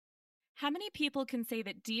How many people can say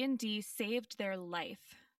that D&D saved their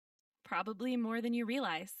life? Probably more than you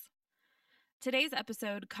realize. Today's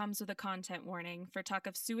episode comes with a content warning for talk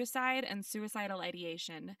of suicide and suicidal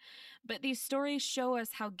ideation, but these stories show us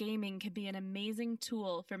how gaming can be an amazing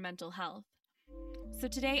tool for mental health. So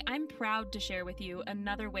today, I'm proud to share with you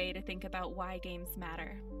another way to think about why games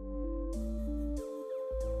matter.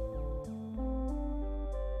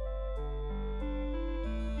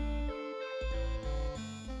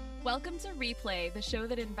 Welcome to Replay, the show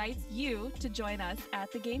that invites you to join us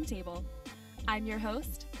at the game table. I'm your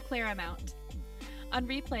host, Clara. On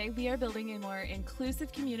Replay, we are building a more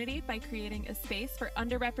inclusive community by creating a space for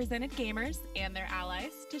underrepresented gamers and their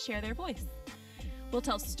allies to share their voice. We'll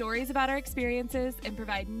tell stories about our experiences and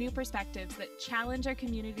provide new perspectives that challenge our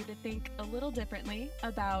community to think a little differently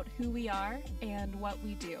about who we are and what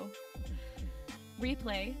we do.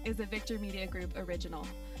 Replay is a Victor Media Group original.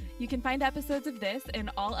 You can find episodes of this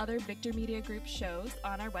and all other Victor Media Group shows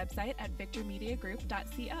on our website at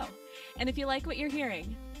victormediagroup.co. And if you like what you're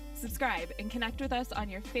hearing, subscribe and connect with us on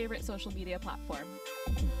your favorite social media platform.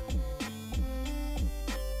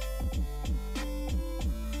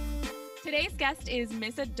 Today's guest is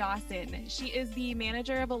Missa Dawson. She is the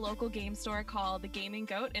manager of a local game store called The Gaming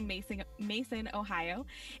Goat in Mason, Ohio.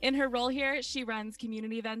 In her role here, she runs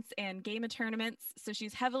community events and game tournaments, so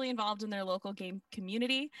she's heavily involved in their local game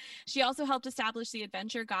community. She also helped establish the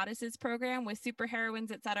Adventure Goddesses program with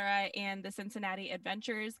superheroines, etc., and the Cincinnati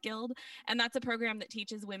Adventurers Guild, and that's a program that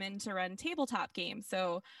teaches women to run tabletop games.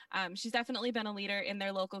 So she's definitely been a leader in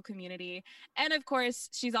their local community. And of course,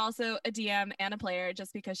 she's also a DM and a player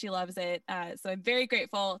just because she loves it. So I'm very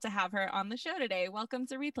grateful to have her on the show today. Welcome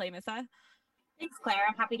to Replay, Missa. Thanks, Clara.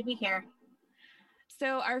 I'm happy to be here.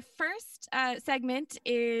 So our first segment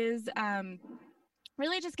is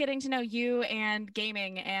really just getting to know you and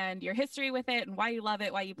gaming and your history with it and why you love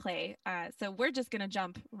it, why you play. So we're just going to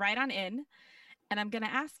jump right on in. And I'm going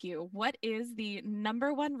to ask you, what is the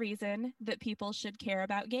number one reason that people should care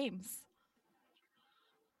about games?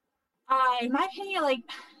 In my opinion,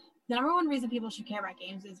 the number one reason people should care about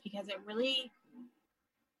games is because it really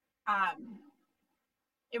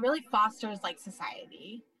fosters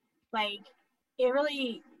society.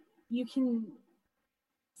 You can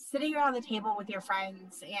sitting around the table with your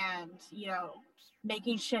friends and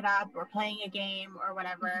making shit up or playing a game or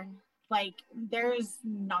whatever. There's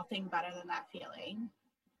nothing better than that feeling.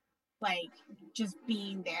 Just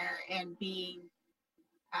being there and being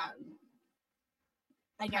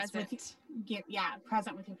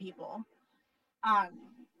present with your people.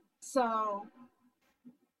 So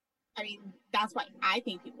I mean, that's why I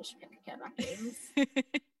think people should care about games.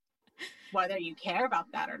 Whether you care about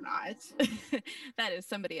that or not. That is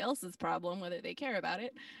somebody else's problem, whether they care about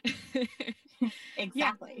it.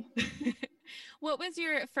 Exactly. What was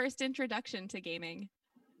your first introduction to gaming?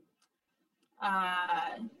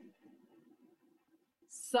 I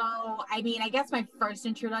guess my first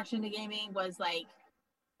introduction to gaming was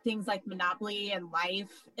things like Monopoly and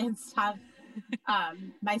Life and stuff.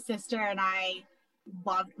 My sister and I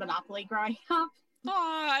loved Monopoly growing up.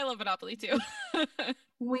 Oh, I love Monopoly too.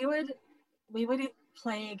 We would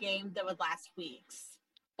play a game that would last weeks.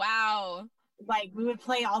 Wow. We would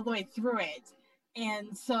play all the way through it.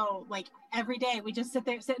 And so every day we just sit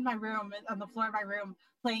in my room, on the floor of my room,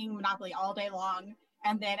 playing Monopoly all day long.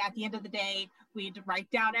 And then at the end of the day, we'd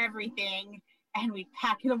write down everything and we'd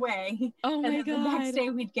pack it away. Oh my God. The next day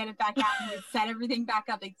we'd get it back out and we'd set everything back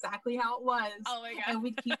up exactly how it was. Oh my God. And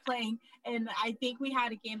we'd keep playing. And I think we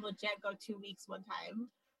had a game legit go 2 weeks one time.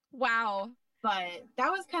 Wow. But that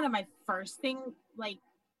was kind of my first thing, my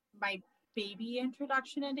baby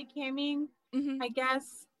introduction into gaming, I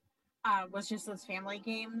guess, was just those family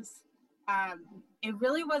games. It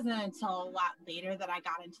really wasn't until a lot later that I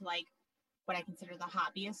got into what I consider the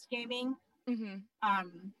hobbyist gaming.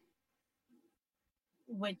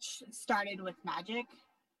 Which started with Magic.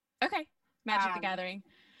 Okay. Magic the Gathering.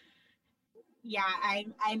 Yeah, I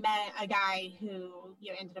met a guy who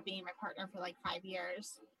ended up being my partner for 5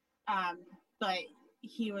 years. But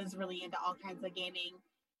he was really into all kinds of gaming.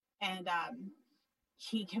 And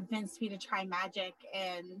he convinced me to try Magic,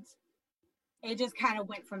 and it just kind of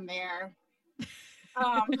went from there.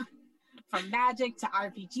 From Magic to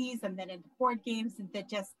RPGs and then into board games, and that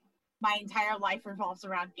just my entire life revolves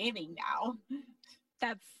around gaming now.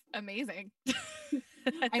 That's amazing.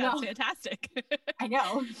 That I know. Sounds fantastic. I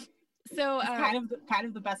know. So it's kind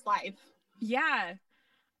of the best life. Yeah.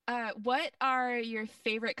 What are your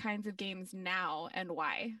favorite kinds of games now and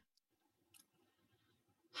why?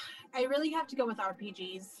 I really have to go with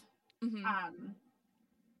RPGs.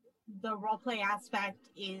 The role play aspect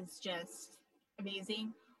is just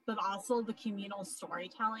amazing. but also the communal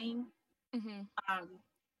storytelling Mm-hmm.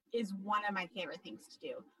 is one of my favorite things to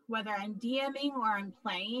do. Whether I'm DMing or I'm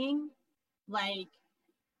playing, like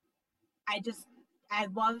I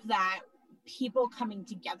love that people coming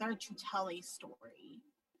together to tell a story.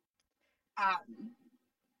 Um,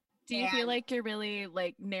 Do you feel and like you're really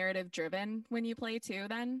like narrative driven when you play too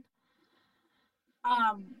then?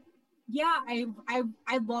 um, yeah,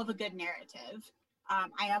 I love a good narrative.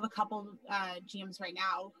 I have a couple GMs right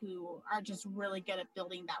now who are just really good at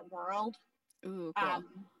building that world. Ooh, cool.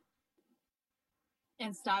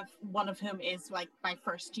 And stuff. One of whom is like my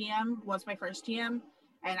first GM, was my first GM,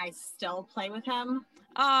 and I still play with him.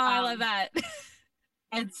 Oh, I love Um, that.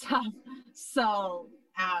 and stuff. So,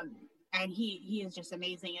 and he is just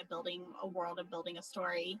amazing at building a world and building a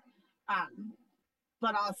story.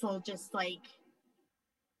 But also just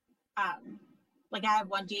um, like I have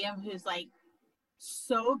one GM who's like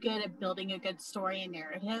so good at building a good story and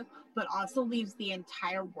narrative, but also leaves the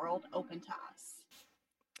entire world open to us.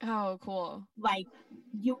 Oh, cool. Like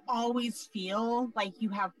you always feel like you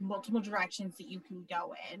have multiple directions that you can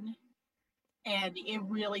go in, and it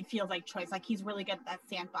really feels like choice. Like he's really good at that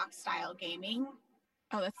sandbox style gaming.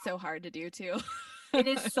 Oh, that's so hard to do too. It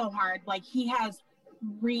is so hard. Like he has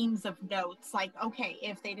reams of notes. Like, okay,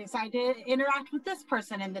 if they decide to interact with this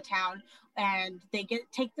person in the town and they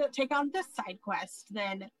take on this side quest,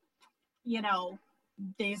 then you know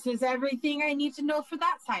this is everything I need to know for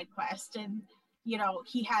that side quest. And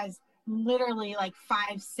he has literally like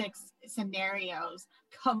 5-6 scenarios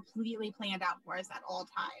completely planned out for us at all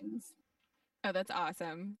times. Oh, that's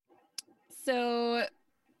awesome. So,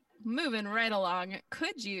 moving right along,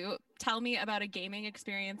 could you tell me about a gaming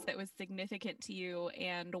experience that was significant to you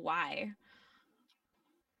and why?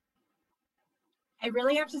 I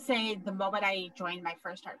really have to say the moment I joined my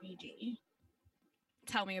first RPG.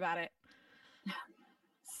 Tell me about it.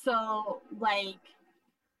 So like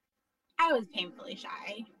I was painfully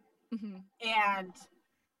shy, Mm-hmm. and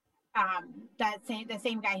the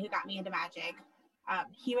same guy who got me into magic,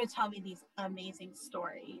 he would tell me these amazing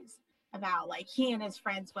stories about like he and his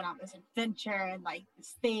friends went on this adventure and like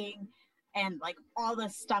this thing, and like all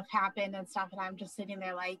this stuff happened and stuff, and I'm just sitting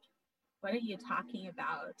there like, what are you talking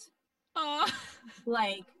about? Oh,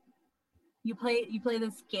 Like you play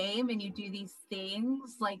this game and you do these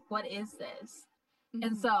things, like what is this? And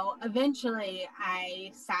mm-hmm. so eventually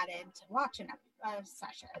I sat in to watch a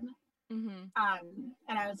session. Mm-hmm.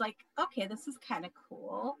 And I was like, okay, this is kind of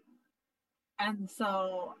cool. And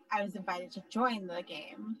so I was invited to join the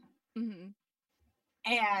game. Mm-hmm.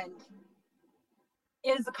 And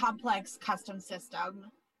it is a complex custom system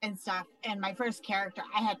and stuff. And my first character,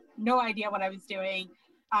 I had no idea what I was doing.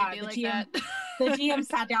 It'd be The like GM that. the GM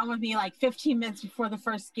sat down with me like 15 minutes before the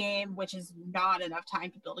first game, which is not enough time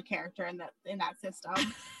to build a character in that system.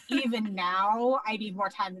 Even now, I need more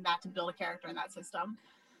time than that to build a character in that system.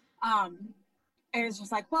 And it's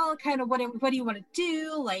just like, well, kind of what do you want to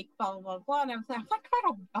do? Like, blah, blah, blah, blah. And I'm like, I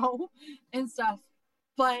don't know, and stuff.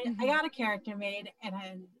 But I Mm-hmm. got a character made,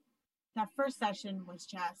 and that first session was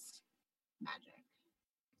just magic.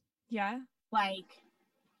 Yeah. Like,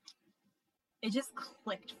 it just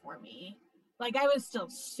clicked for me. Like, I was still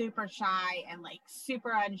super shy and like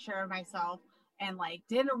super unsure of myself, and like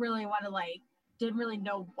didn't really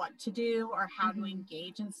know what to do or how to Mm-hmm.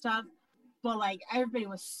 engage and stuff. But like everybody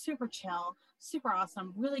was super chill, super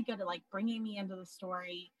awesome, really good at like bringing me into the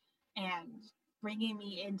story and bringing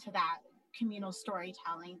me into that communal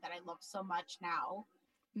storytelling that I love so much now.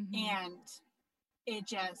 Mm-hmm. And it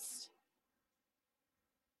just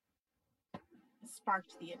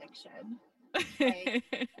sparked the addiction. Like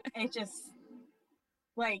it just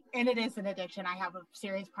like, and it is an addiction. I have a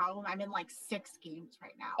serious problem. I'm in like 6 games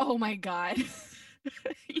right now. Oh my God.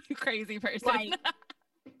 You crazy person.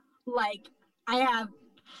 Like I have,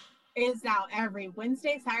 it is now every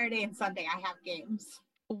Wednesday, Saturday, and Sunday I have games.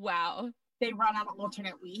 Wow. They run on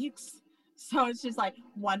alternate weeks. So it's just like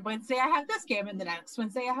one Wednesday I have this game, and the next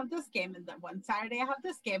Wednesday I have this game, and then one Saturday I have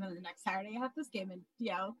this game, and the next Saturday I have this game, and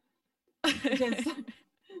it just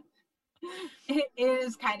it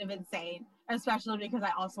is kind of insane, especially because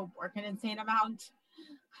I also work an insane amount.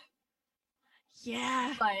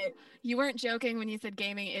 Yeah. But You weren't joking when you said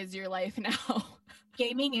gaming is your life now.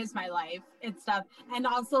 gaming is my life. It's stuff, and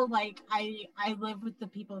also like I live with the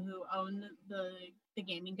people who own the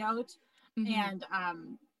gaming goat, Mm-hmm.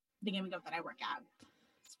 and the gaming goat that I work at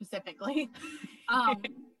specifically. um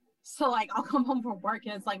so like I'll come home from work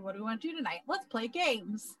and it's like, what do we want to do tonight? Let's play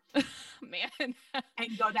games. Man.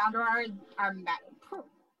 And go down to our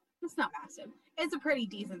it's not massive, it's a pretty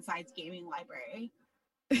decent sized gaming library.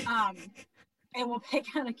 and we'll pick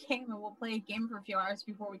out a game and we'll play a game for a few hours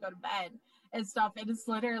before we go to bed and stuff. And it's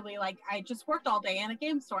literally like, I just worked all day in a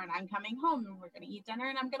game store and I'm coming home and we're going to eat dinner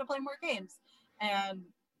and I'm going to play more games. And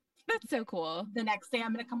That's so cool. the next day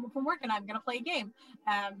I'm going to come home from work and I'm going to play a game.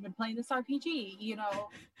 I've been playing this RPG, you know.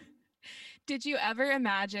 Did you ever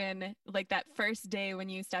imagine, like, that first day when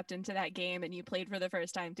you stepped into that game and you played for the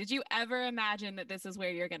first time, did you ever imagine that this is where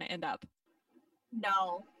you're going to end up?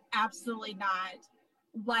 No, absolutely not.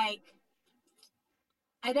 Like,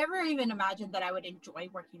 I never even imagined that I would enjoy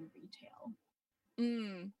working retail.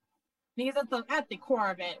 Because at the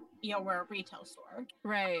core of it, you know, we're a retail store.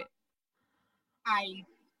 Right.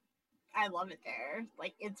 I love it there.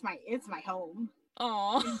 Like, it's my home.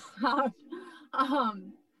 Oh.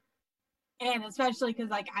 And especially because,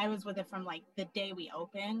 like, I was with it from, like, the day we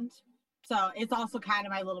opened. So it's also kind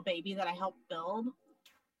of my little baby that I helped build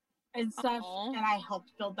and stuff. Aww. And I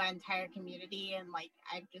helped build that entire community. And, like,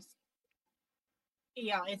 I've just,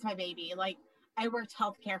 you know, it's my baby. Like, I worked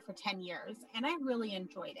healthcare for 10 years and I really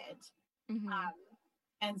enjoyed it. Mm-hmm.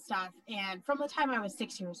 And stuff. And from the time I was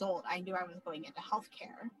 6 years old, I knew I was going into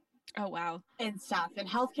healthcare. Oh, wow. And stuff. And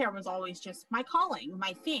healthcare was always just my calling,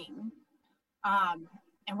 my thing. And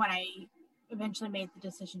when I eventually made the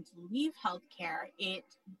decision to leave healthcare, it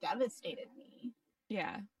devastated me.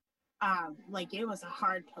 Yeah. Like, it was a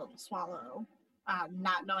hard pill to swallow,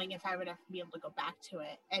 not knowing if I would ever be able to go back to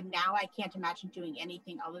it. And now I can't imagine doing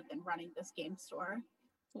anything other than running this game store.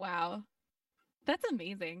 Wow. That's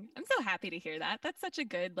amazing. I'm so happy to hear that. That's such a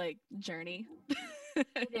good, like, journey.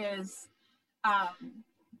 It is.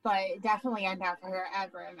 But definitely I never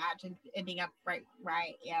ever imagined ending up right where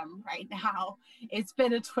I am right now. It's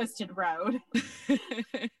been a twisted road.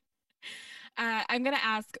 I'm going to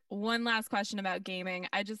ask one last question about gaming.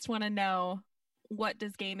 I just want to know, what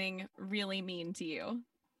does gaming really mean to you?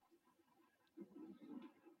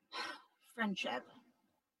 Friendship.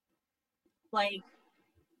 Like,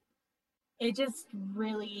 it just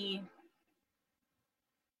really,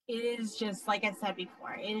 it is just, like I said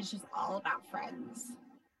before, it is just all about friends.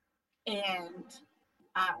 And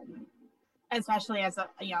especially as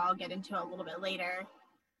you know, I'll get into a little bit later,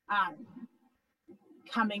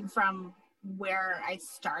 coming from where I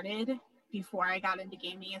started before I got into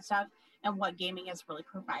gaming and stuff, and what gaming has really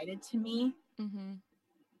provided to me,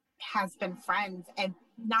 has been friends. And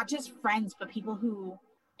not just friends, but people who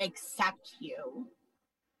accept you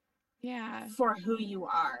for who you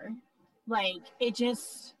are. Like, it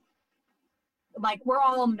just, like, we're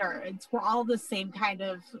all nerds, we're all the same kind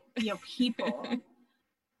of, you know, people.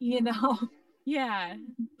 You know. Yeah.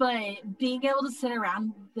 But being able to sit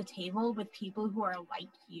around the table with people who are like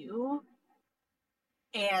you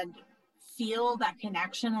and feel that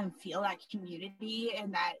connection and feel that community,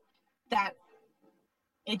 and that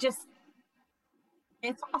it's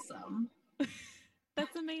awesome.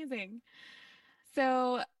 That's amazing.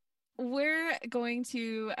 So we're going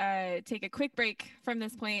to take a quick break from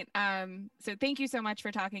this point. So thank you so much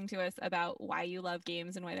for talking to us about why you love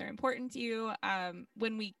games and why they're important to you.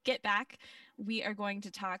 When we get back, we are going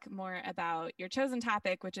to talk more about your chosen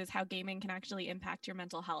topic, which is how gaming can actually impact your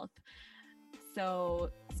mental health. So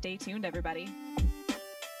stay tuned, everybody.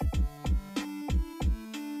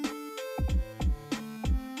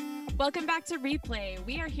 Welcome back to Replay.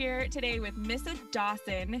 We are here today with Missa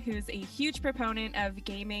Dawson, who's a huge proponent of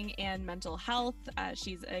gaming and mental health.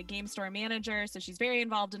 She's a game store manager, so she's very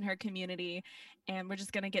involved in her community. And we're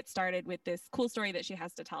just going to get started with this cool story that she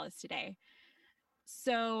has to tell us today.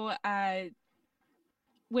 So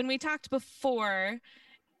when we talked before,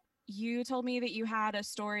 you told me that you had a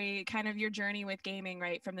story, kind of your journey with gaming,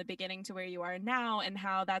 right, from the beginning to where you are now, and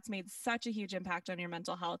how that's made such a huge impact on your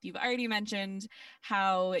mental health. You've already mentioned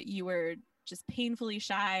how you were just painfully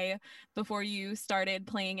shy before you started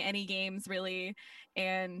playing any games, really,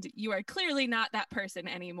 and you are clearly not that person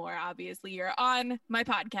anymore. Obviously, you're on my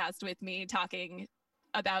podcast with me talking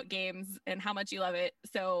about games and how much you love it.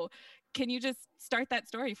 So can you just start that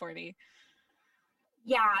story for me?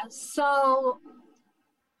 Yeah, so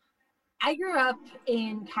I grew up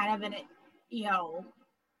in kind of an, you know,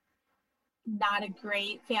 not a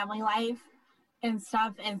great family life and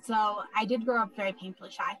stuff. And so I did grow up very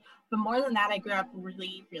painfully shy. But more than that, I grew up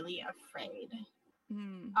really, really afraid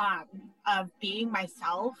of being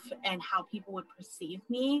myself and how people would perceive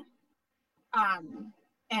me.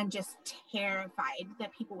 And just terrified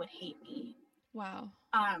that people would hate me. Wow.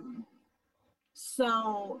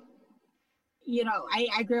 So, you know,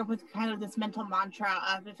 I grew up with kind of this mental mantra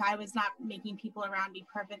of, if I was not making people around me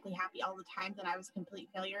perfectly happy all the time, then I was a complete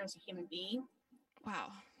failure as a human being.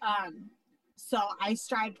 Wow. So I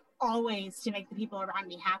strived always to make the people around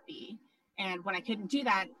me happy And when I couldn't do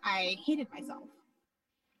that, I hated myself.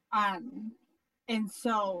 And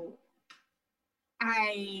so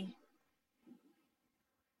I,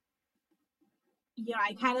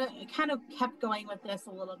 I kind of kept going with this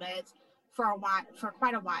a little bit for a while, for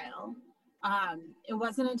quite a while. It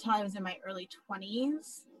wasn't until I was in my early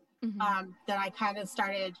 20s that I kind of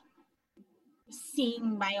started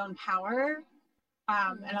seeing my own power.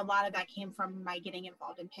 And a lot of that came from my getting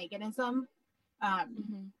involved in paganism,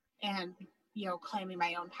 and, claiming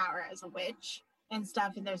my own power as a witch and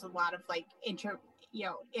stuff. And there's a lot of like inner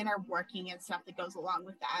working and stuff that goes along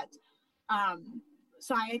with that.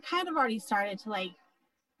 So I kind of already started to like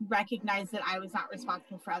recognize that I was not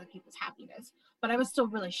responsible for other people's happiness, but I was still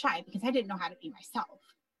really shy because I didn't know how to be myself.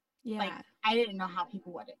 Yeah. Like, I didn't know how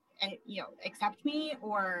people would, accept me,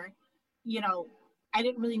 or, I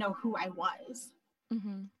didn't really know who I was.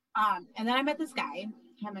 And then I met this guy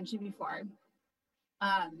I mentioned before,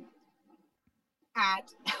 at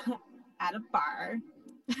at a bar.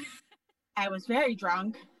 I was very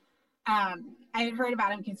drunk. I had heard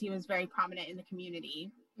about him because he was very prominent in the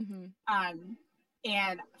community.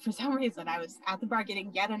 And for some reason, I was at the bar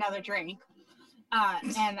getting yet another drink.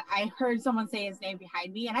 And I heard someone say his name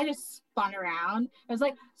behind me, and I just spun around. I was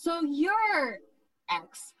like, "So you're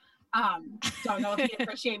X." Don't know if he'd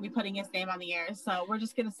appreciate me putting his name on the air, so we're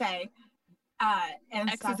just gonna say, and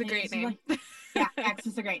X is a great name. Like, yeah, X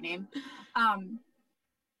is a great name.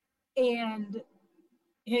 And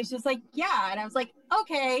he was just like, "Yeah," and I was like,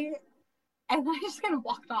 "Okay," and I just kind of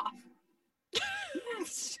walked off.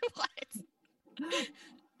 What?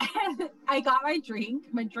 And I got my drink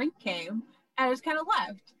came, and I just kind of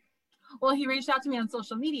left. Well, he reached out to me on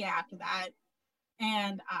social media after that,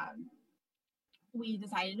 and we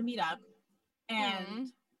decided to meet up.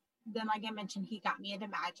 And then, like I mentioned, he got me into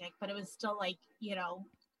magic, but it was still like,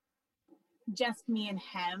 just me and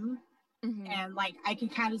him. And like, I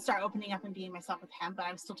could kind of start opening up and being myself with him, but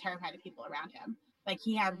I was still terrified of people around him. Like,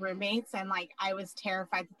 he had roommates, and like, I was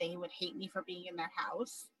terrified that they would hate me for being in their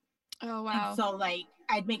house. Oh, wow. And so like,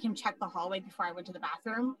 I'd make him check the hallway before I went to the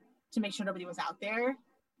bathroom to make sure nobody was out there.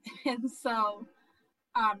 And so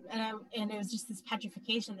and it was just this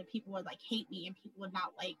petrification that people would like hate me, and people would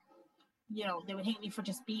not like, they would hate me for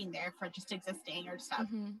just being there, for just existing or stuff.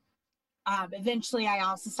 Eventually I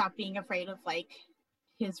also stopped being afraid of like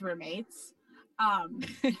his roommates,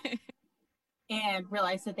 and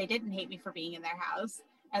realized that they didn't hate me for being in their house,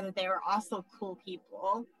 and that they were also cool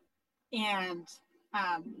people. And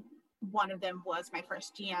one of them was my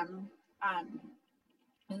first GM,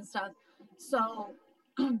 and stuff. So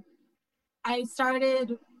I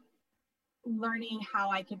started learning how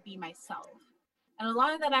I could be myself. And a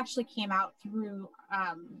lot of that actually came out through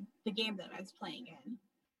the game that I was playing in,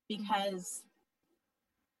 because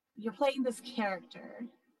you're playing this character.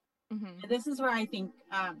 And this is where I think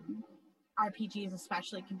RPGs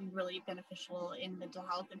especially can be really beneficial in mental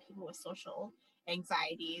health and people with social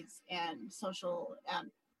anxieties and social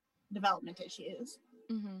development issues.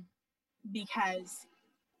 Because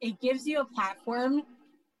it gives you a platform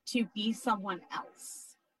to be someone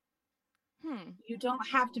else. You don't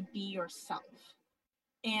have to be yourself.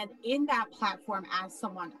 And in that platform as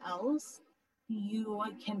someone else, you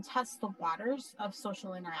can test the waters of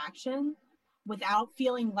social interaction without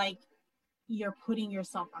feeling like you're putting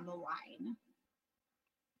yourself on the line.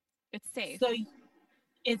 It's safe. So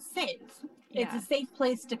it's safe. Yeah. It's a safe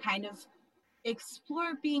place to kind of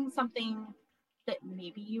explore being something that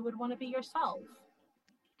maybe you would want to be yourself.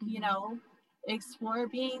 Explore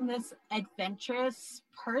being this adventurous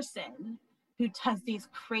person who does these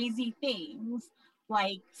crazy things,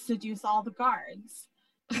 like seduce all the guards,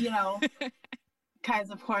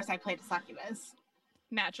 because of course I played a succubus.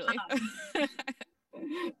 Naturally.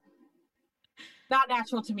 Not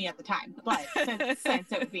natural to me at the time, but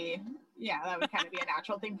since it would be, that would kind of be a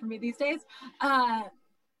natural thing for me these days.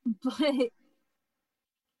 But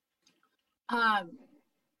I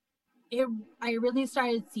really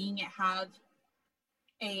started seeing it have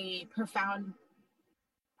a profound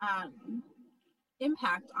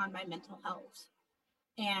impact on my mental health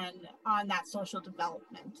and on that social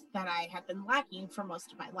development that I had been lacking for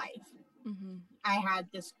most of my life. I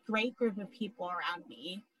had this great group of people around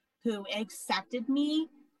me who accepted me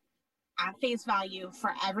at face value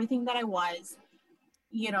for everything that I was,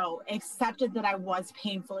 accepted that I was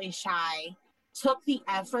painfully shy, took the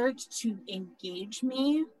effort to engage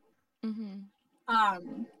me,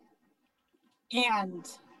 and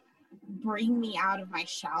bring me out of my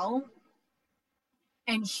shell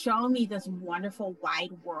and show me this wonderful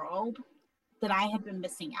wide world that I had been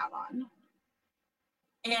missing out on,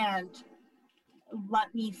 and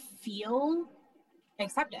let me feel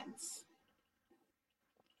acceptance.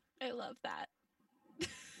 I love that.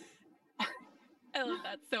 I love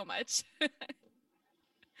that so much.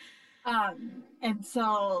 And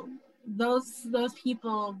so those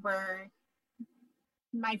people were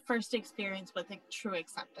my first experience with like true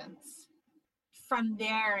acceptance. From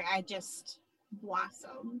there, I just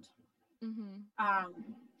blossomed. Mm-hmm. Um,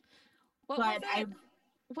 What was but it?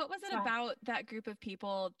 What was it go ahead. about that group of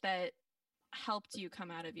people that helped you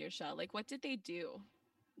come out of your shell? Like, what did they do?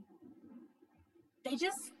 They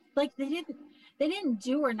just like they didn't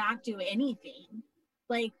do or not do anything.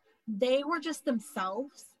 Like they were just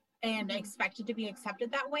themselves and Mm-hmm. expected to be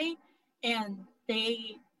accepted that way, and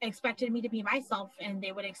they expected me to be myself, and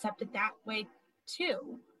they would accept it that way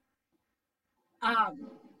too. Um,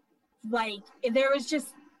 like there was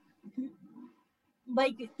just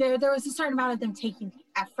like there was a certain amount of them taking the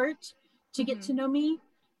effort to get Mm-hmm. to know me,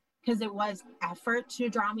 because it was effort to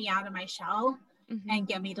draw me out of my shell Mm-hmm. and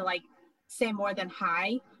get me to like say more than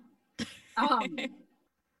hi, um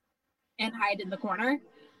and hide in the corner.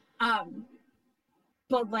 um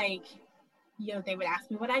but like, they would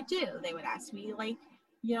ask me what I do. They would ask me like,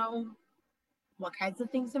 you know what kinds of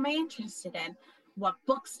things am I interested in, what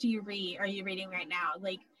books do you read, are you reading right now,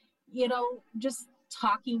 like, just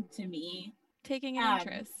talking to me. Taking an um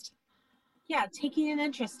interest. yeah, taking an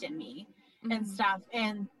interest in me and Mm-hmm. stuff,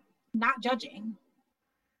 and not judging.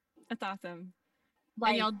 That's awesome. And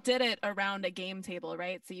Like, y'all did it around a game table,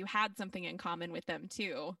 right? So you had something in common with them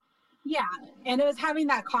too. yeah, and it was having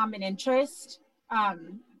that common interest,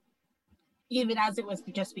 um even as it was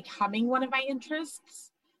just becoming one of my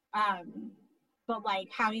interests. um but like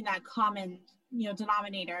having that common,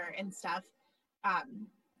 denominator and stuff, um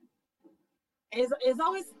is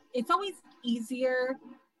always, it's always easier,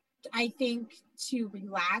 I think, to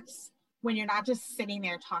relax when you're not just sitting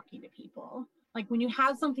there talking to people, like when you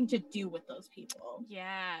have something to do with those people.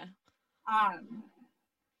 Yeah. um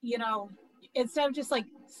you know Instead of just like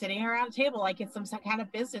sitting around a table like it's some kind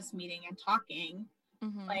of business meeting and talking,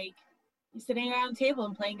 Mm-hmm. like sitting around a table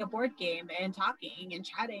and playing a board game and talking and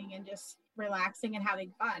chatting and just relaxing and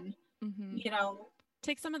having fun. Mm-hmm. you know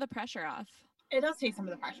Take some of the pressure off. it does take some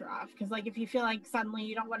of the pressure off, because like if you feel like suddenly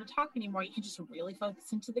you don't want to talk anymore, you can just really focus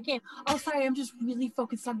into the game. Oh, sorry, I'm just really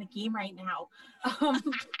focused on the game right now. um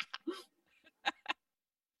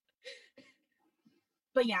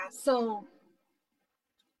but yeah, so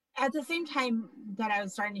at the same time that I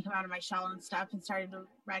was starting to come out of my shell and stuff and started to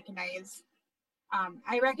recognize,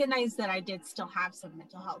 I recognized that I did still have some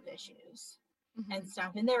mental health issues Mm-hmm. and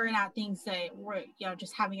stuff, and they were not things that were,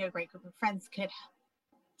 just having a great group of friends could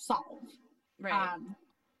solve. Right. um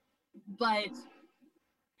but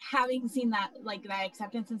having seen that, like that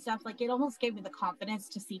acceptance and stuff, like it almost gave me the confidence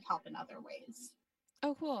to seek help in other ways.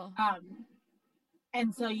 Oh, cool.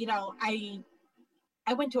 And so,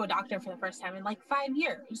 I went to a doctor for the first time in like 5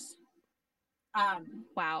 years, um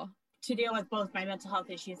Wow. to deal with both my mental health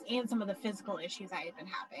issues and some of the physical issues I had been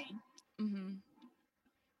having. Mm-hmm.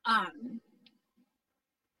 um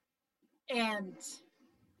and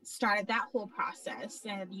started that whole process,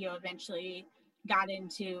 and eventually got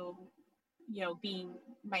into, being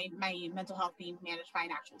my mental health being managed by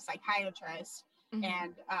an actual psychiatrist, Mm-hmm.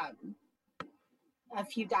 and a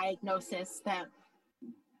few diagnoses that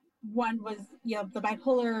one was, the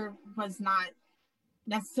bipolar was not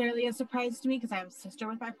necessarily a surprise to me because I have a sister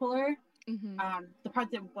with bipolar. Mm-hmm. The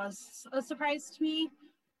part that was a surprise to me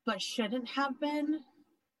but shouldn't have been,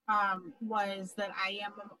 was that I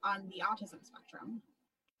am on the autism spectrum.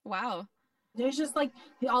 Wow. There's just like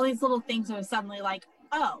all these little things that was suddenly like,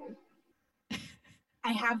 oh,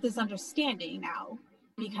 I have this understanding now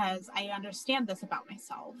Mm-hmm. because I understand this about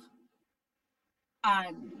myself.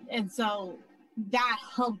 And so that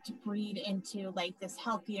helped breed into like this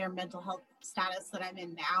healthier mental health status that I'm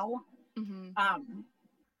in now. Mm-hmm. Um,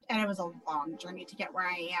 and it was a long journey to get where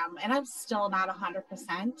I am, and I'm still not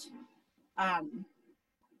 100%. Um,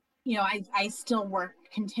 I still work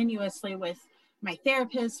continuously with my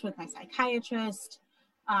therapist, with my psychiatrist,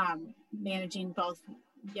 managing both,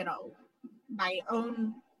 you know, my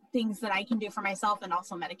own things that I can do for myself and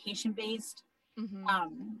also medication based, Mm-hmm.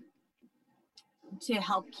 um, to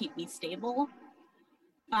help keep me stable.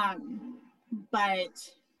 Um, but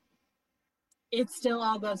it still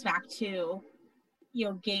all goes back to,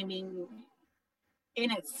 gaming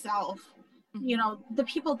in itself. Mm-hmm. The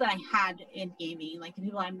people that I had in gaming, like the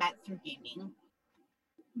people I met through gaming.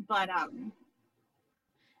 But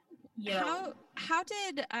you know, How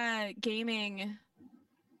did gaming,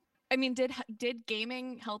 I mean, did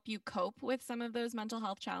gaming help you cope with some of those mental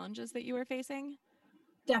health challenges that you were facing?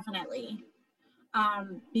 definitely.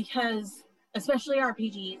 Because especially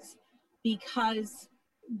RPGs, because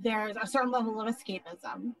there's a certain level of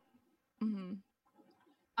escapism. Mm-hmm.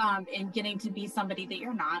 And getting to be somebody that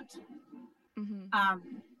you're not. Mm-hmm.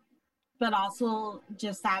 But also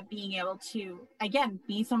just that being able to, again,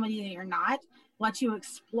 be somebody that you're not, let you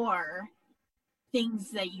explore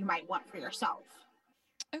things that you might want for yourself.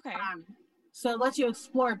 Okay. So it lets you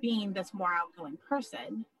explore being this more outgoing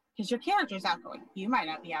person, because your character's outgoing. You might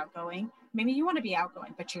not be outgoing. Maybe you want to be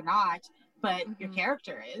outgoing, but you're not. But your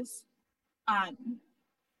character is.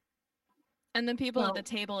 And then people at the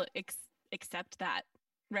table accept that,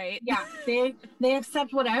 right? Yeah, they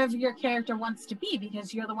accept whatever your character wants to be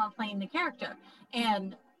because you're the one playing the character.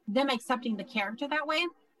 And them accepting the character that way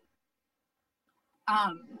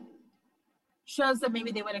shows that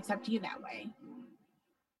maybe they would accept you that way.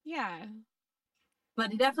 Yeah.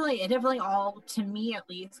 But it definitely all, to me at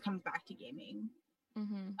least, comes back to gaming.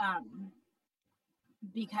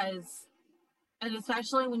 Because, and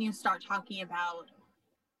especially when you start talking about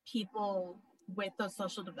people with those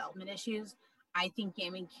social development issues, I think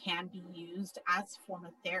gaming can be used as a form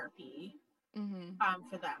of therapy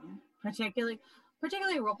for them, particularly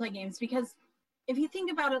role-play games, because if you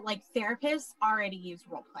think about it, like, therapists already use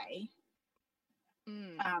role-play,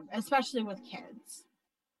 especially with kids,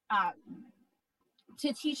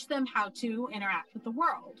 to teach them how to interact with the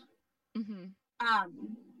world.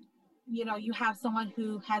 You know, you have someone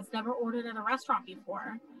who has never ordered at a restaurant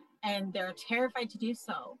before and they're terrified to do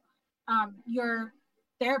so. Your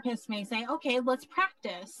therapist may say, okay, let's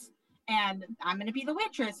practice, and I'm going to be the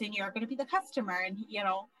waitress and you're going to be the customer, and you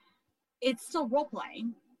know, it's still role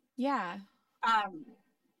playing. Yeah.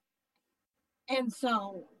 And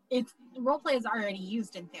so it's, role play is already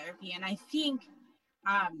used in therapy, and I think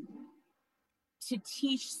to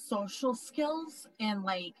teach social skills and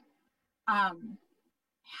like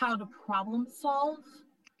how to problem solve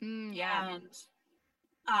and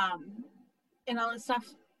all this stuff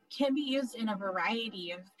can be used in a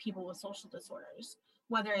variety of people with social disorders,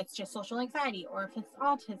 whether it's just social anxiety or if it's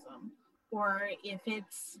autism or if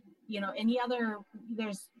it's, you know, any other,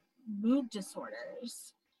 there's mood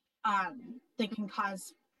disorders that can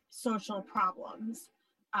cause social problems,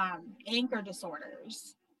 anger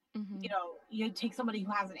disorders. You know, you take somebody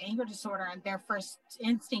who has an anger disorder and their first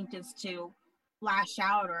instinct is to lash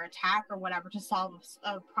out or attack or whatever to solve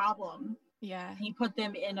a problem. Yeah. And you put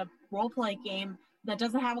them in a role play game that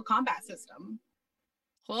doesn't have a combat system.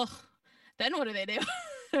 Well, then what do they do?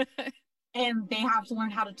 And they have to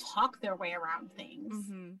learn how to talk their way around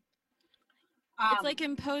things. It's like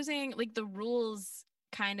imposing, like the rules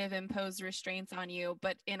kind of impose restraints on you,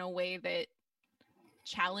 but in a way that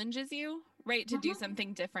challenges you, right? To do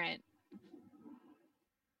something different.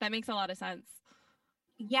 That makes a lot of sense.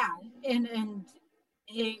 Yeah. And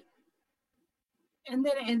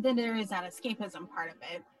then there is that escapism part of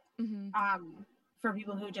it. For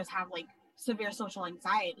people who just have like severe social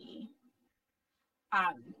anxiety.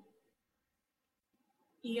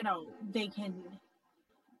 You know, they can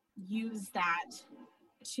use that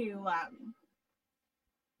to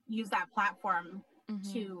use that platform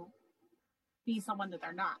to be someone that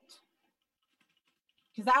they're not.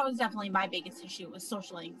 Because that was definitely my biggest issue, was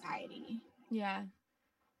social anxiety. Yeah.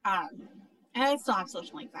 And I still have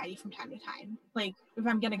social anxiety from time to time. Like, if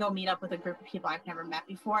I'm going to go meet up with a group of people I've never met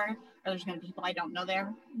before, or there's going to be people I don't know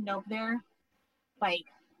there, like,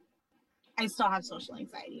 I still have social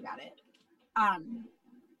anxiety about it.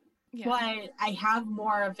 But I have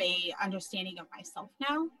more of a understanding of myself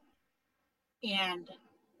now and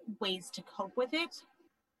ways to cope with it.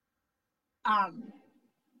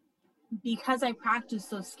 Because I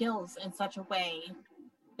practiced those skills in such a way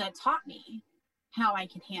that taught me how I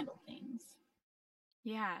can handle things.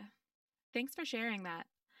 Yeah. Thanks for sharing that.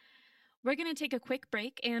 We're going to take a quick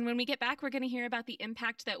break, and when we get back, we're going to hear about the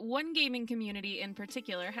impact that one gaming community in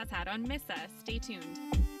particular has had on Missa. Stay tuned.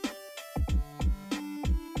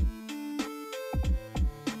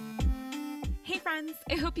 Hey friends,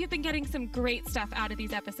 I hope you've been getting some great stuff out of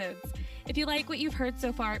these episodes. If you like what you've heard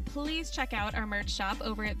so far, please check out our merch shop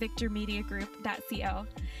over at victormediagroup.co.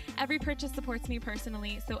 Every purchase supports me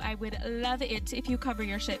personally, so I would love it if you cover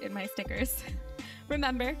your shit in my stickers.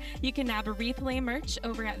 Remember, you can nab a replay merch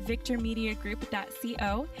over at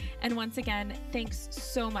victormediagroup.co. And once again, thanks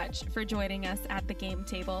so much for joining us at the game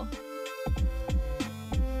table.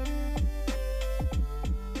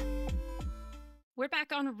 We're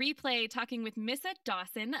back on replay talking with Missa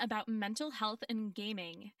Dawson about mental health and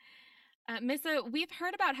gaming. Missa, we've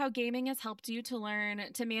heard about how gaming has helped you to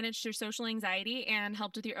learn to manage your social anxiety and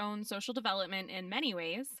helped with your own social development in many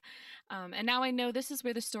ways. And now I know this is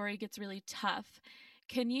where the story gets really tough.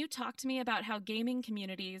 Can you talk to me about how gaming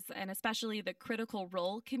communities, and especially the critical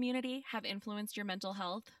role community, have influenced your mental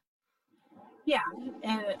health? Yeah,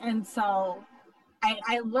 and so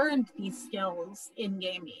I learned these skills in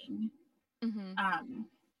gaming, Mm-hmm. um,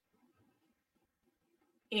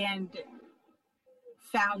 and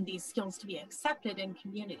found these skills to be accepted in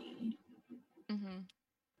community Mm-hmm.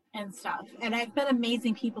 and stuff. And I've met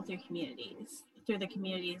amazing people through the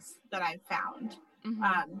communities that I've found.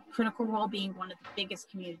 Mm-hmm. Critical Role being one of the biggest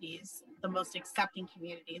communities, the most accepting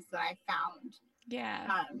communities that I've found, Yeah.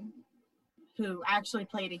 um, who actually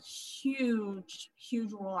played a huge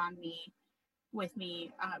role on me, with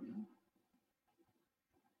me,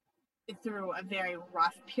 through a very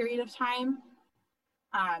rough period of time.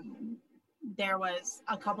 Um, there was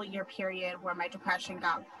a couple year period where my depression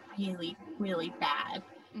got really bad.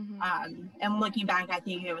 Mm-hmm. And looking back, I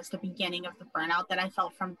think it was the beginning of the burnout that I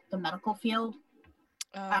felt from the medical field.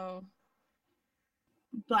 Uh, Oh.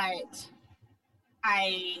 but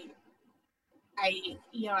I,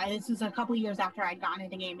 this was a couple years after I'd gotten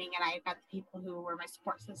into gaming, and I met the people who were my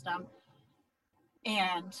support system,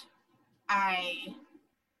 and I,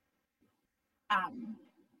 um,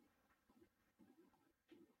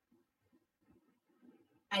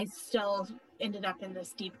 I still ended up in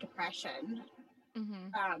this deep depression,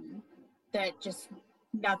 Mm-hmm. um, that just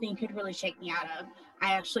nothing could really shake me out of.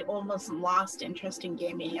 I actually almost lost interest in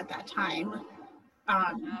gaming at that time.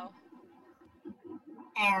 Wow.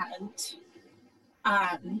 And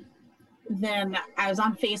um, then I was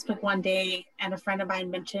on Facebook one day, and a friend of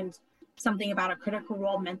mine mentioned something about a Critical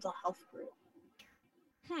Role mental health group.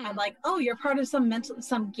 I'm Hmm. like, oh, you're part of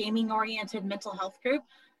some gaming oriented mental health group,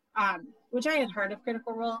 which I had heard of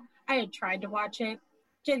Critical Role. I had tried to watch it,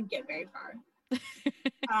 didn't get very far.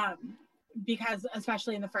 Because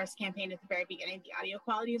especially in the first campaign at the very beginning, the audio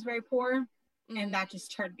quality is very poor, and that just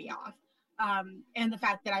turned me off. And the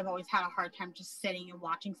fact that I've always had a hard time just sitting and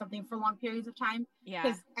watching something for long periods of time, Yeah.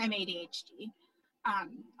 because I'm ADHD,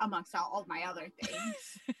 amongst all my other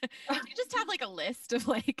things. You just have like a list of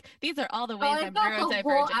like, these are all the Oh, ways I've I'm got the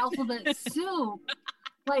whole neurodivergent. alphabet soup.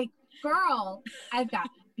 Like, girl, I've got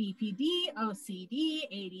BPD, OCD,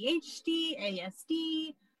 ADHD,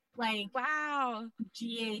 ASD, like Wow.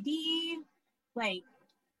 GAD, like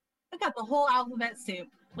I got the whole alphabet soup.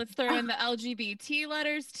 Let's throw in the LGBT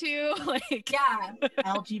letters too. Like, Yeah,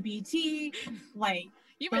 LGBT, like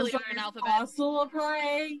you those really are an letters alphabet. also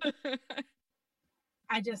apply.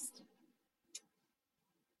 I just,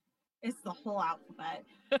 it's the whole alphabet.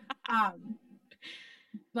 Um,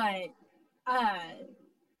 but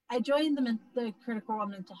I joined the Critical Role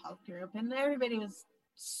mental health group, and everybody was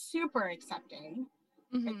super accepting,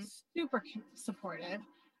 like Mm-hmm. super supportive.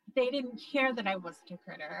 They didn't care that I wasn't a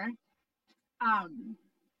critter. Um,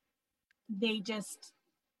 they just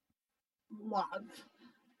love,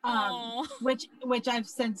 Oh. which I've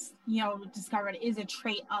since discovered is a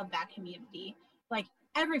trait of that community. Like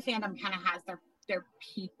every fandom kind of has their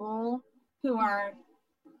people who are,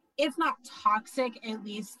 if not toxic, at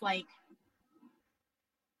least like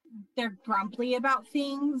they're grumpy about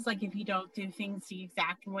things. Like if you don't do things the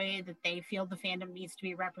exact way that they feel the fandom needs to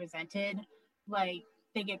be represented, like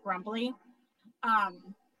they get grumpy.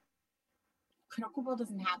 Um, Critical Role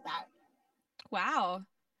doesn't have that. Wow.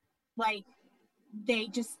 Like they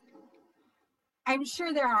just, I'm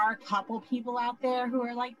sure there are a couple people out there who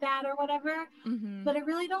are like that or whatever, Mm-hmm. but I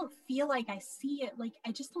really don't feel like I see it. Like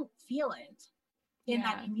I just don't feel it in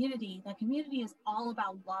that Yeah. community. That community is all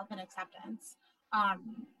about love and acceptance.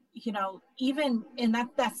 Even in that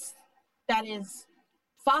is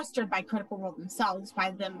fostered by Critical Role themselves,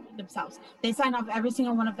 by themselves. They sign off every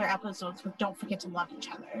single one of their episodes with "Don't forget to love each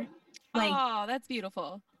other." Like, Oh, that's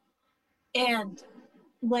beautiful. and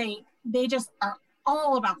like they just are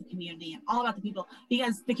all about the community and all about the people,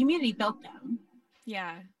 because the community built them.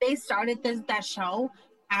 Yeah. They started that show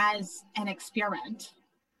as an experiment.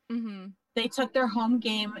 Mm-hmm. They took their home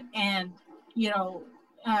game, and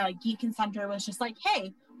Geek and Sundry was just like,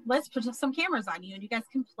 hey, let's put some cameras on you and you guys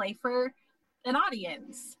can play for an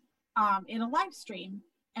audience in a live stream.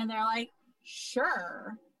 And they're like,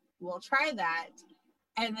 sure, we'll try that.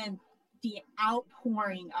 And then the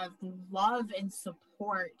outpouring of love and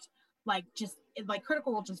support, like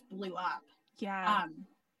Critical Role just blew up. Yeah.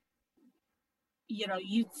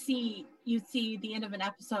 You'd see the end of an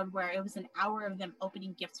episode where it was an hour of them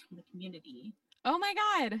opening gifts from the community. Oh my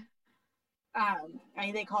God.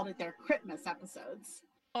 They called it their Christmas episodes.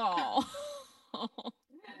 Oh.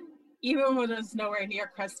 Even when it was nowhere near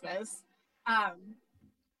Christmas.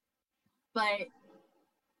 But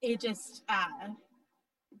it just,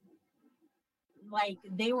 like,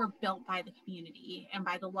 they were built by the community and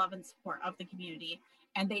by the love and support of the community,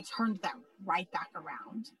 and they turned that right back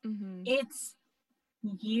around. Mm-hmm. It's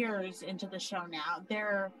years into the show now.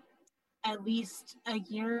 They're at least a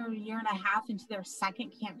year and a half into their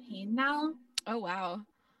second campaign now. Oh, wow.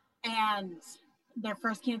 And their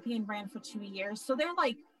first campaign ran for 2 years. So they're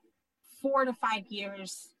like 4 to 5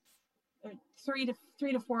 years, or three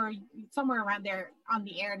to four, somewhere around there on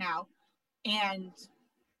the air now. And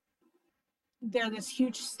they're this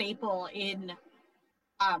huge staple in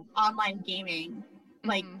online gaming.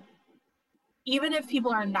 Like, even if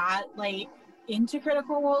people are not like into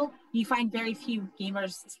Critical Role, you find very few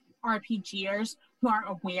gamers, RPGers, who aren't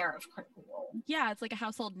aware of Critical Role. Yeah, it's like a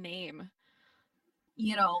household name.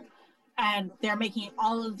 You know, and they're making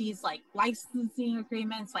all of these like licensing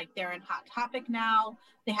agreements. Like, they're in Hot Topic now.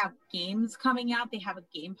 They have games coming out. They have a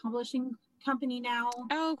game publishing company now.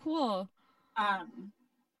 Oh, cool.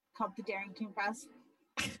 Called the Darrington Press,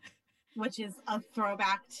 which is a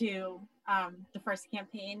throwback to the first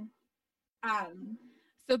campaign.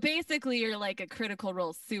 So basically, you're like a Critical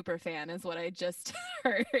Role super fan, is what I just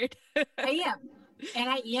heard. I am. And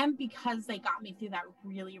I am, because they got me through that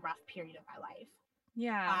really rough period of my life.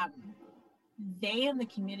 Yeah. They and the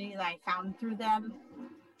community that I found through them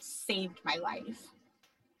saved my life.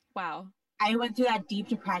 Wow. I went through that deep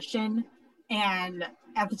depression, and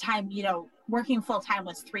at the time, you know, working full time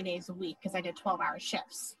was 3 days a week because I did 12-hour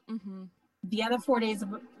shifts. The other 4 days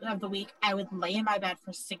of the week, I would lay in my bed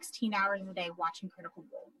for 16 hours a day watching Critical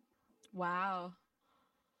Role. Wow.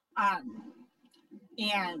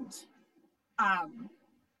 And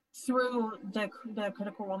through the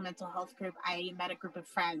Critical Role mental health group, I met a group of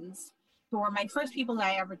friends who were my first people that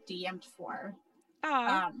I ever DM'd for.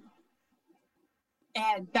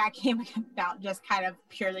 And that came about just kind of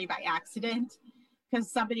purely by accident, because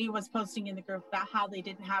somebody was posting in the group about how they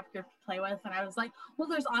didn't have a group to play with. And I was like, well,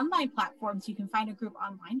 there's online platforms. You can find a group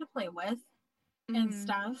online to play with and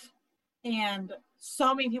stuff. And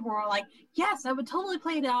so many people were like, yes, I would totally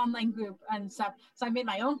play an online group and stuff. So I made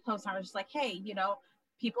my own post, and I was just like, hey, you know,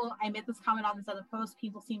 people, I made this comment on this other post.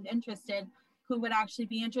 People seemed interested who would actually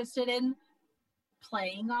be interested in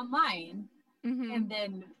playing online. And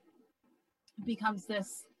then becomes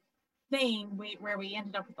this thing where we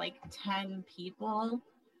ended up with like 10 people.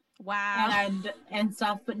 Wow. And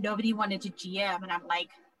stuff, but nobody wanted to GM. And I'm like,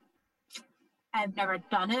 I've never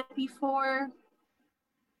done it before,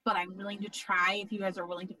 but I'm willing to try if you guys are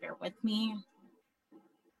willing to bear with me.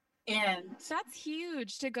 And that's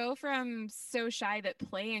huge, to go from so shy that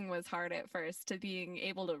playing was hard at first to being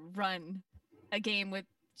able to run a game with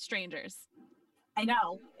strangers. I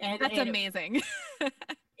know. That's amazing.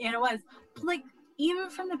 And it was like, even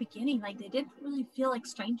from the beginning, like, they didn't really feel like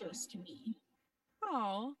strangers to me.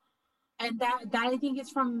 Oh. And that I think is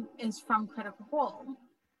from Critical Role.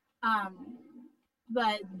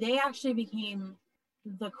 But they actually became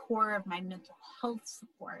the core of my mental health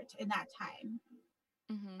support in that time.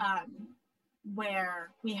 Where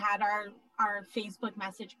we had our Facebook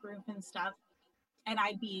message group and stuff, and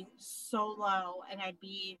I'd be so low, and I'd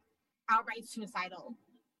be outright suicidal,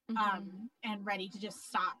 and ready to just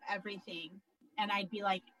stop everything. And I'd be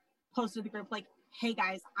like, post to the group like, hey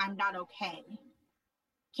guys, I'm not okay.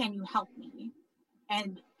 Can you help me?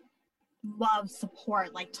 And love,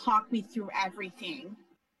 support, like, talk me through everything,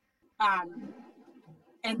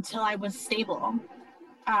 until I was stable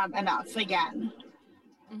enough again.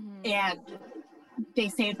 And they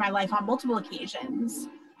saved my life on multiple occasions,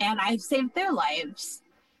 and I've saved their lives.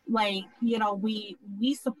 Like, you know, we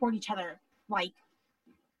support each other, like,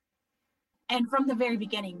 and from the very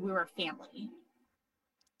beginning, we were family.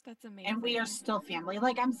 That's amazing. And we are still family.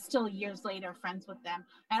 Like, I'm still years later friends with them.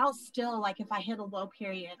 And I'll still, like, if I hit a low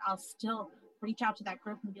period, I'll still reach out to that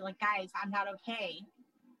group and be like, guys, I'm not okay.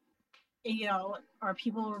 You know, or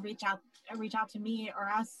people will reach out to me or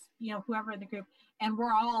us, you know, whoever in the group. And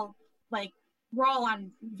we're all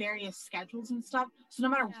on various schedules and stuff. So no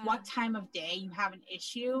matter what time of day you have an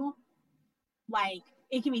issue, like,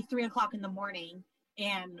 it can be 3:00 in the morning,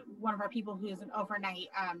 and one of our people who is an overnight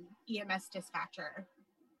EMS dispatcher,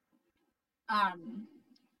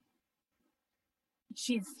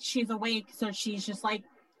 she's awake, so she's just like,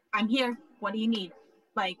 I'm here, what do you need?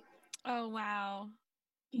 Like, oh wow.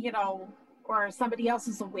 You know, or somebody else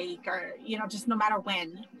is awake, or, you know, just no matter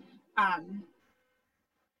when,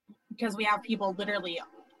 because we have people literally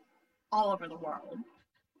all over the world.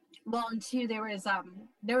 Well, and two, there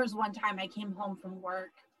was one time I came home from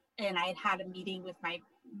work, and I had a meeting with my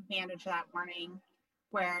manager that morning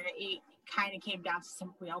where it kind of came down to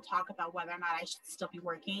some real talk about whether or not I should still be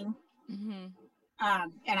working.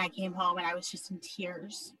 And I came home, and I was just in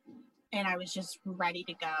tears, and I was just ready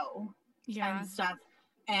to go and stuff.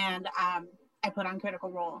 And I put on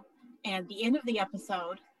Critical Role, and the end of the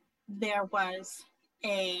episode, there was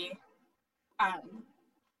a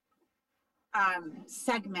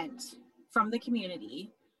segment from the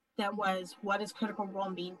community that was, what does Critical Role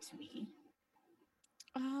mean to me?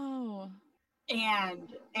 Oh. And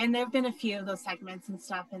there have been a few of those segments and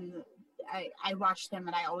stuff, and I watch them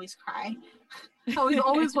and I always cry. I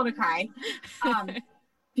always want to cry.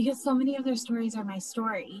 Because so many of their stories are my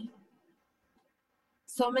story.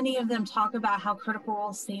 So many of them talk about how Critical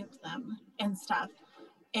Role saved them and stuff.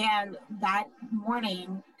 And that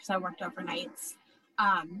morning, because I worked overnights,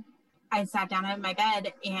 I sat down in my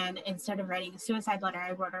bed, and instead of writing a suicide letter,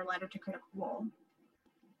 I wrote a letter to Critical Role,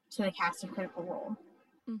 to the cast of Critical Role,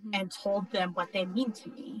 and told them what they mean to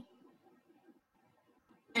me.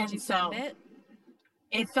 Did you send it?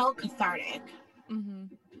 It felt cathartic.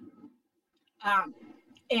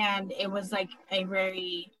 And it was like a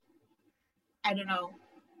very, I don't know,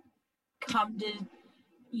 come to,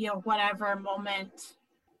 whatever moment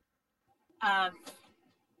of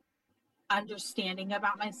understanding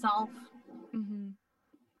about myself,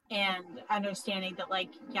 and understanding that, like,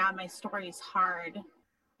 yeah, my story is hard,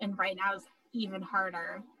 and right now is even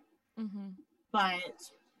harder, but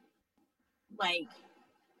like,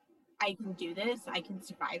 I can do this, I can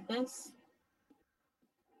survive this,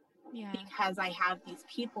 because I have these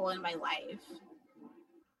people in my life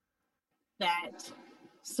that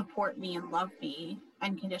support me and love me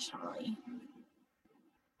unconditionally.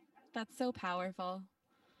 That's so powerful.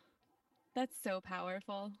 That's so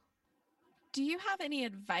powerful. Do you have any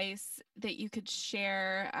advice that you could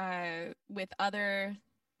share with other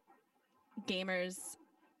gamers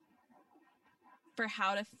for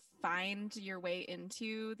how to find your way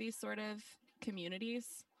into these sort of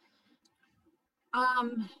communities?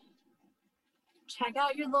 Check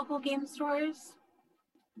out your local game stores.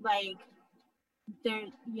 Like, there,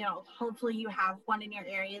 hopefully you have one in your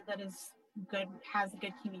area that is good, has a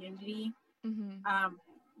good community.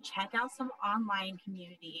 Check out some online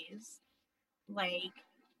communities. Like,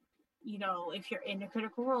 if you're into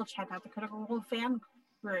Critical Role, check out the Critical Role fan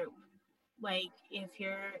group. Like, if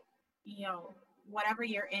you're, whatever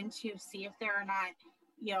you're into, see if there are not,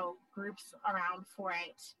 groups around for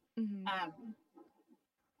it.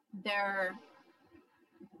 There,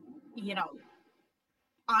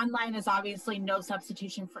 online is obviously no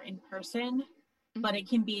substitution for in person, but it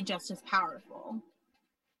can be just as powerful.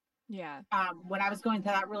 Yeah. When I was going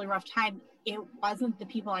through that really rough time, it wasn't the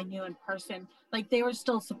people I knew in person. Like, they were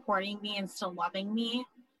still supporting me and still loving me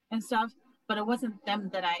and stuff, but it wasn't them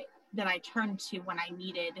that I turned to when I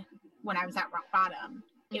was at rock bottom.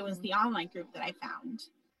 It was the online group that I found.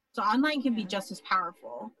 So online can be just as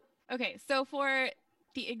powerful. Okay, so for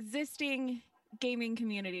the existing gaming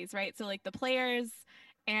communities, right? So like the players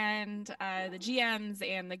and the GMs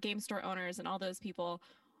and the game store owners and all those people,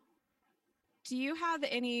 do you have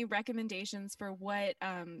any recommendations for what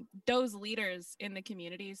those leaders in the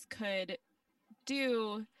communities could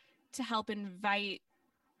do to help invite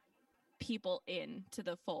people into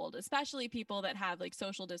the fold, especially people that have like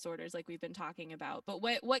social disorders like we've been talking about? But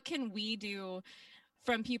what can we do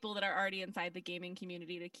from people that are already inside the gaming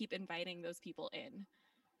community to keep inviting those people in?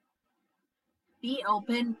 Be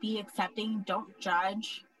open, be accepting, don't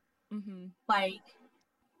judge. Like,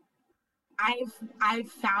 I've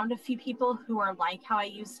found a few people who are like how I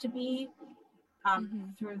used to be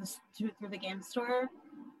through the game store,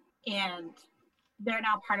 and they're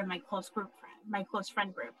now part of my close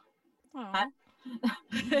friend group. Huh?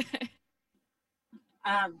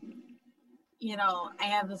 I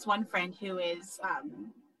have this one friend who is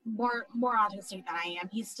more autistic than I am.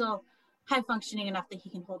 He's still high functioning enough that he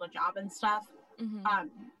can hold a job and stuff.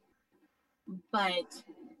 But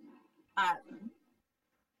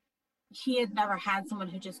he had never had someone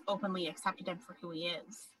who just openly accepted him for who he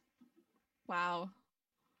is. Wow.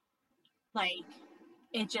 Like,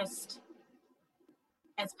 it's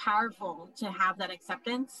powerful to have that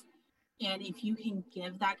acceptance. And if you can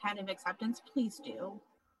give that kind of acceptance, please do.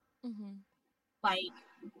 Like,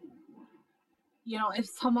 if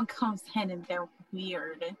someone comes in and they're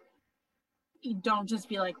weird, you don't just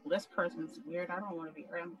be like, well, this person's weird, I don't want to be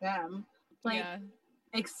around them. Like,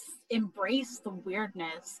 embrace the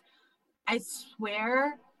weirdness. I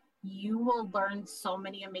swear you will learn so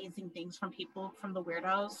many amazing things from the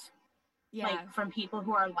weirdos. Like, from people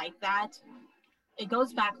who are like that. It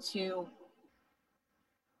goes back to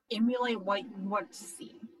emulate what you want to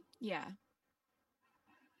see.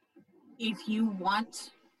 If you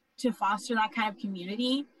want to foster that kind of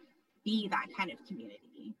community, be that kind of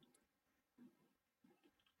community.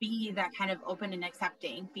 Be that kind of open and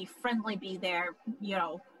accepting. Be friendly, be there, be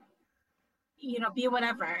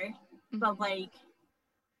whatever. But, like,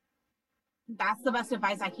 that's the best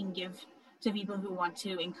advice I can give to people who want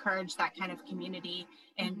to encourage that kind of community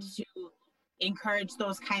and to encourage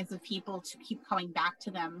those kinds of people to keep coming back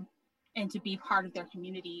to them and to be part of their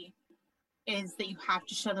community is that you have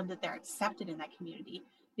to show them that they're accepted in that community.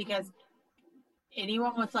 Because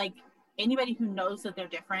anyone with like anybody who knows that they're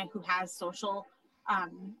different, who has social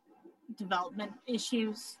development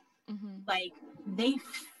issues, like they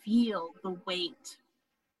feel the weight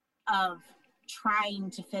of trying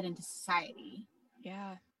to fit into society.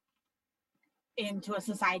 Yeah. Into a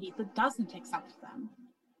society that doesn't accept them.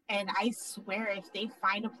 And I swear if they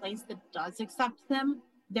find a place that does accept them,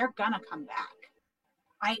 they're gonna come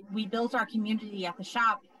back. We built our community at the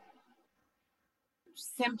shop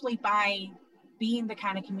simply by being the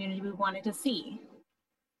kind of community we wanted to see.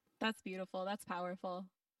 That's beautiful. That's powerful.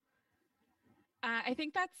 I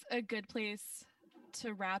think that's a good place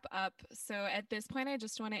to wrap up. So at this point, I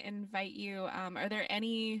just want to invite you. Are there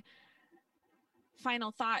any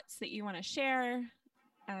final thoughts that you want to share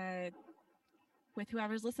with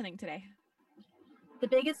whoever's listening today? The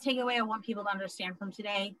biggest takeaway I want people to understand from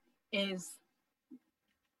today is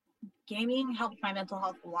gaming helped my mental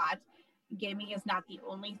health a lot. Gaming is not the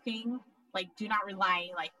only thing. Like, do not rely,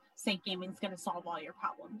 like, say gaming is going to solve all your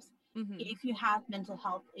problems. If you have mental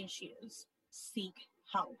health issues, seek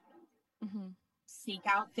help. Seek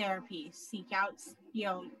out therapy. Seek out,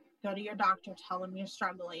 go to your doctor, tell them you're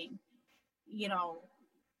struggling,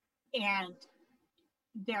 and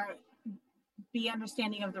be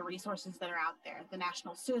understanding of the resources that are out there. The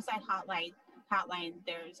National Suicide Hotline,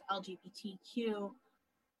 there's LGBTQ,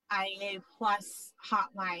 IA plus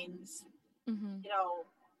hotlines,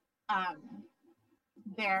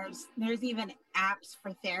 there's even apps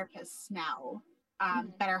for therapists now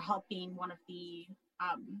that are helping. One of the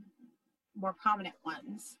more prominent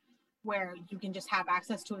ones where you can just have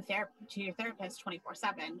access to your therapist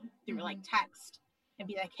 24/7 through like text and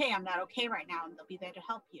be like, hey, I'm not okay right now, and they'll be there to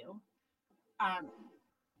help you.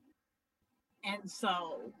 And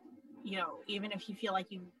so, even if you feel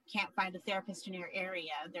like you can't find a therapist in your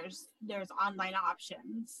area, there's online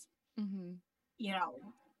options.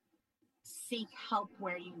 Seek help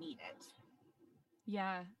where you need it.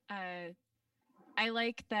 Yeah. I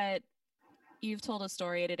like that you've told a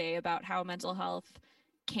story today about how mental health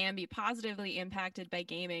can be positively impacted by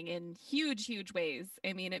gaming in huge, huge ways.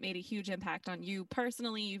 I mean, it made a huge impact on you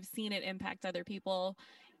personally. You've seen it impact other people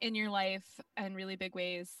in your life in really big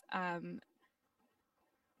ways.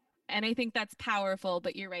 And I think that's powerful,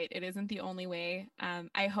 but you're right, it isn't the only way.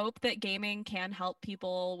 I hope that gaming can help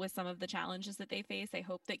people with some of the challenges that they face. I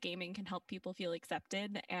hope that gaming can help people feel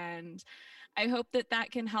accepted. And I hope that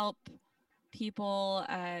that can help people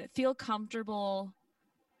feel comfortable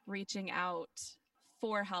reaching out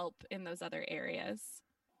for help in those other areas.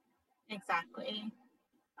 Exactly.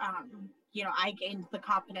 I gained the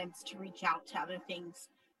confidence to reach out to other things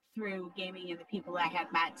through gaming and the people that I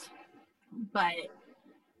had met. But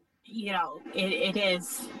it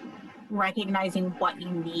is recognizing what you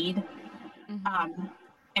need,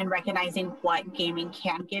 and recognizing what gaming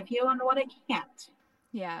can give you and what it can't.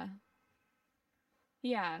 Yeah.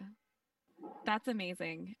 That's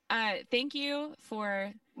amazing. Thank you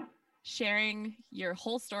for sharing your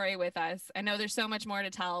whole story with us. I know there's so much more to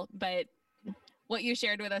tell, but what you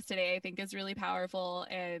shared with us today, I think, is really powerful.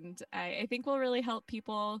 And I think will really help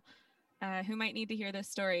people who might need to hear this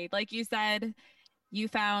story. Like you said, you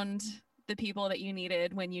found the people that you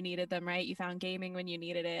needed when you needed them, right? You found gaming when you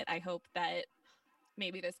needed it. I hope that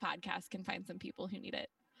maybe this podcast can find some people who need it.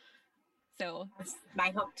 So that's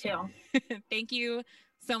my hope too. Thank you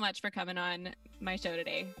so much for coming on my show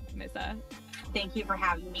today, Missa. Thank you for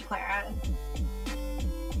having me, Clara.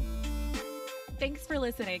 Thanks for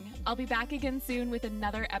listening. I'll be back again soon with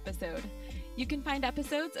another episode. You can find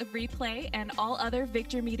episodes of Replay and all other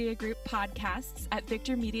Victor Media Group podcasts at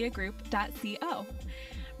victormediagroup.co.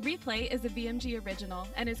 Replay is a VMG original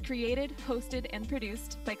and is created, hosted, and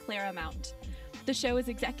produced by Clara Mount. The show is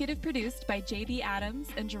executive produced by JB Adams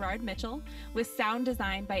and Gerard Mitchell, with sound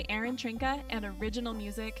design by Aaron Trinka and original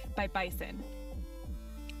music by Bison.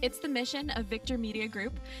 It's the mission of Victor Media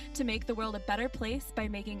Group to make the world a better place by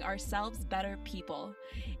making ourselves better people.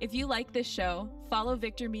 If you like this show, follow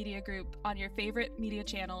Victor Media Group on your favorite media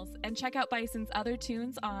channels and check out Bison's other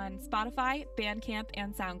tunes on Spotify, Bandcamp,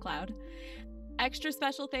 and SoundCloud. Extra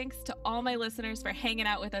special thanks to all my listeners for hanging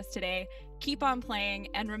out with us today. Keep on playing,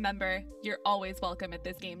 and remember, you're always welcome at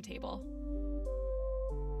this game table.